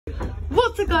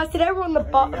what's up, guys? Today we're on the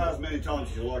bus. You guys many times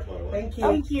as you like, by the way. Thank you.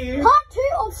 Thank you. Part 2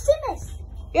 of Sims.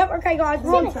 Yep, okay, guys.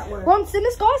 We're on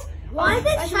Sims, guys. Why is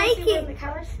it shaking?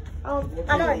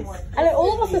 I know. And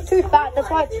all of us are too fat. That's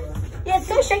why it's... Yeah, it's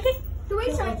still shaking. Do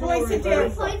we show Boy, sit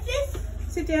down. like this?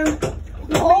 Sit down.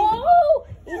 Oh!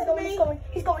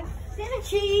 He's going. Sim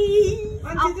cheese.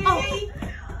 Auntie Dee.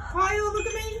 Kyle, look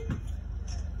at me.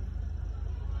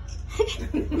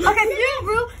 Okay,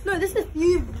 view, no, this is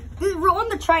view. We're on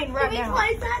the train right now.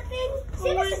 Can we close that thing?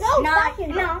 Simus,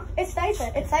 No, it stays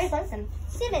open.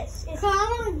 Simus,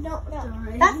 no.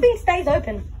 That thing stays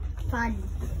open. Fun.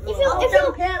 If you're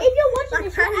watching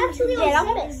this, you're actually on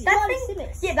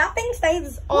Simus. That thing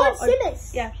stays on on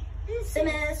Simus. Yeah.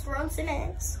 Simus, we're on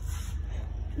Simus.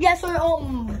 Yeah, so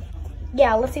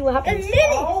yeah, let's see what happens.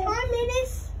 5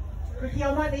 minutes. Ricky,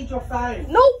 I might need your phone.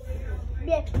 Nope.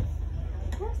 Yeah.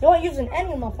 You're not using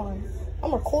any of my phone.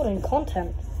 I'm recording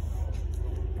content.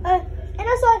 And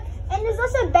there's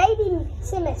also baby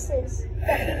Simuses.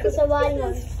 So riding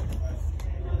on.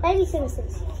 Baby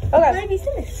Simuses. Okay. Baby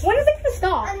Simus. When is it gonna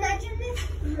start? Imagine this.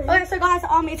 Okay, so guys,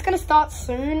 it's gonna start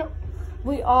soon.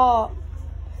 We are.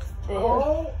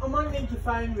 Oh, I might need your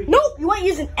phone, Ricky. Nope, you ain't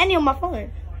using any of my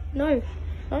phone. No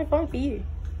phone for you.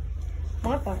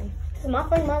 My phone. This is my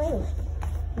phone, my rules.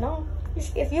 No.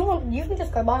 If you want, you can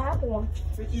just go buy a happy one.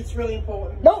 Ricky, it's really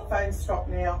important. Nope. The phone stop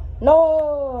now.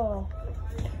 No.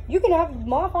 You can have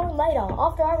my phone later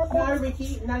after I record. No,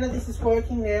 Ricky, none of this is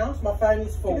working now. My phone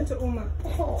is full. Give it to Uma.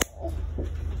 Oh.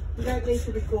 You don't need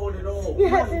to record at all.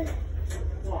 Yeah.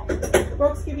 What?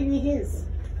 Brock's giving you his.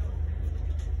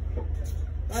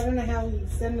 I don't know how he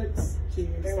send it to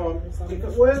you. So if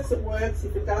it works, it works.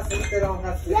 If it doesn't, then I'll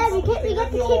have to. Yeah, we get to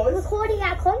keep recording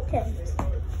our content.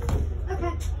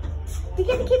 Okay. We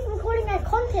get to keep recording our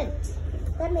content.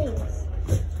 That means.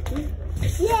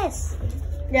 Yes.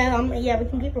 Yeah, we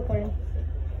can keep recording.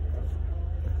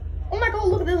 Oh my god,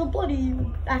 look, there's a bloody...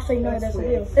 Actually, no, there's a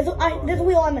wheel. There's a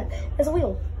wheel, I meant. There's a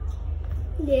wheel.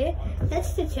 Yeah,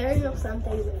 that's the turn or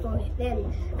something for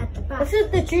them at the back. This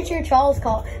is the Choo Choo Charles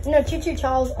car. No, Choo Choo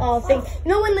Charles thing.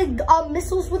 You know when the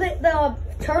missiles with it, the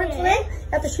turrets there?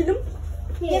 You have to shoot them?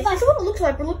 Yeah, that's what it looks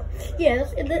like. But look, yeah,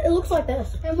 it looks like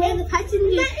this. And where the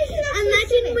passengers...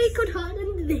 Imagine we could hide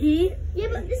under here. Yeah,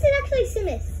 but this is actually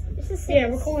Simus. This is Simus. Yeah,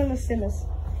 we're calling this Simus.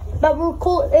 But we'll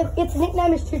call it, its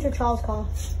nickname is Choo Choo Charles car.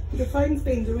 Your phone's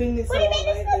been doing this. What do you mean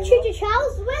it's not Choo Choo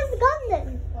Charles? Where's the gun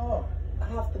then? Oh,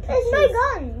 half the There's no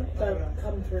gun. don't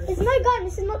come through. There's no gun.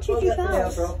 This is not Choo Choo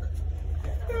Charles. This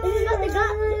is not the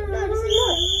gun. No, this is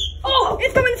not. Oh,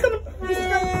 it's coming.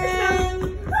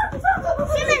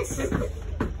 Simus!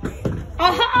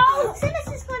 Oh! Simus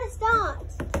is going to start.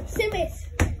 Simus.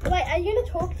 Wait, are you going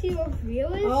to talk to your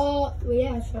viewers? Oh, well,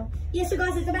 yeah, sure. Yeah, so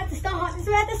guys, it's about to start.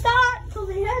 So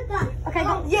we heard that. Okay,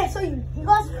 yeah, so you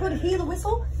guys could hear the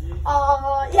whistle.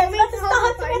 Yeah, it's about to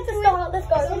start. Let's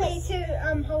go. You need to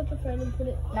hold your phone and put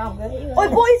it. No, I'm good. Oh,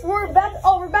 boys, we're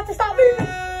about to start moving.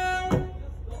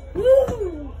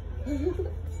 Woo!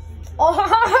 Oh,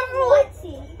 Let's see.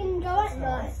 You can go at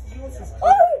night.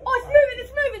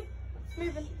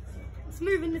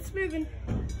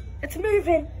 It's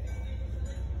moving.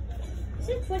 This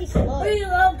is pretty slow. We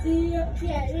love the...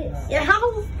 Yeah, it is.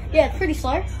 Yeah, it's pretty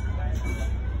slow.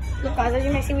 Look, guys, as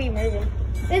you may see, we're moving.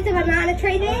 There's a banana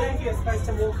tree I don't know there. if you're supposed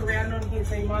to walk around on here,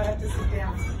 so you might have to sit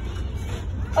down.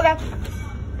 Okay.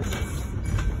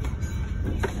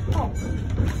 Oh.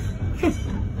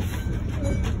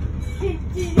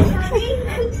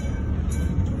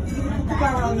 To go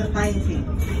on the painting.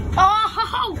 Oh!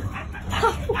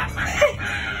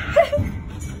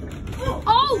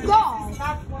 Oh, God.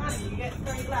 Last one, you get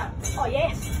 3 laps. Oh,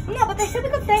 yes. No, but they said we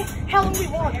could stay how long we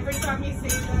want. Every time you see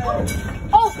the...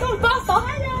 Oh, no, faster.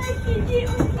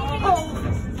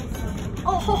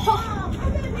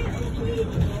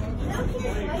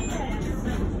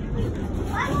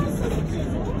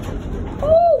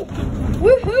 Oh,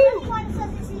 woohoo.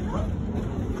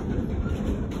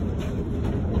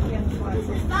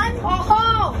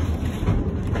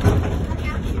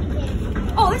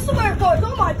 Oh, this is where it goes.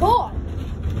 Oh, my God.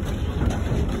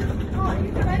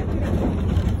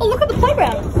 Oh, look at the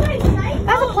playground.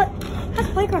 That's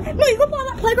a playground. No, you can buy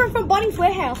that playground from Bunnings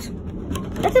Warehouse.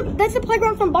 That's the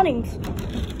playground from Bunnings.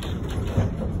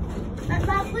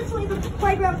 That's literally the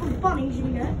playground from Bunnings, you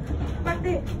know. Right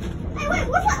there. Hey, wait,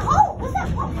 what's that hole? What's that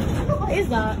hole? What is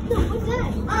that? No, what's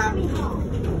that? Army hole.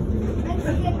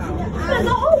 There's a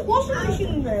whole washing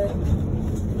machine there.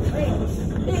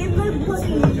 In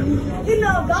the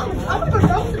garbage. I'm gonna go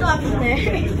dumpster dive in there.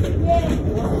 Yeah.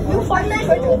 You'll find that.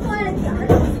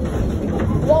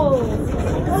 Whoa.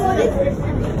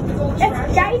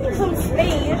 It's gaining some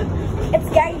speed. It's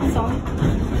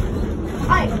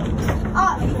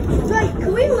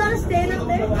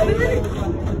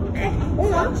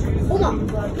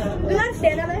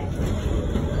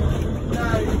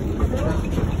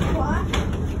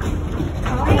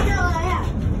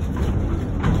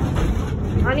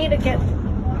shake it.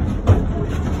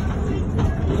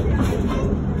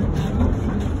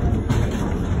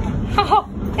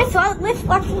 It's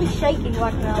actually shaking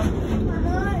right now.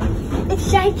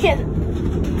 It's shaking.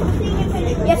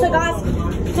 Yeah, so guys,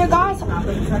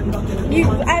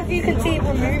 as you can see,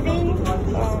 we're moving.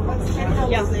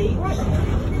 Yeah.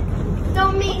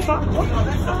 Don't mean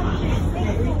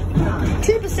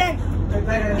 2%.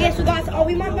 Yeah, so guys,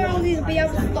 we might not always be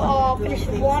able to finish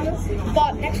one,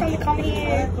 but next time we come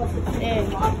here,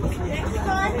 next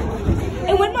time.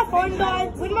 And when my phone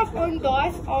dies,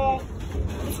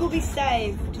 this will be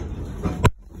saved.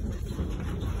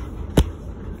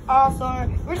 So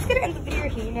we're just gonna end the video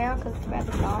here now because it's about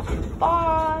to start.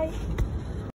 Bye.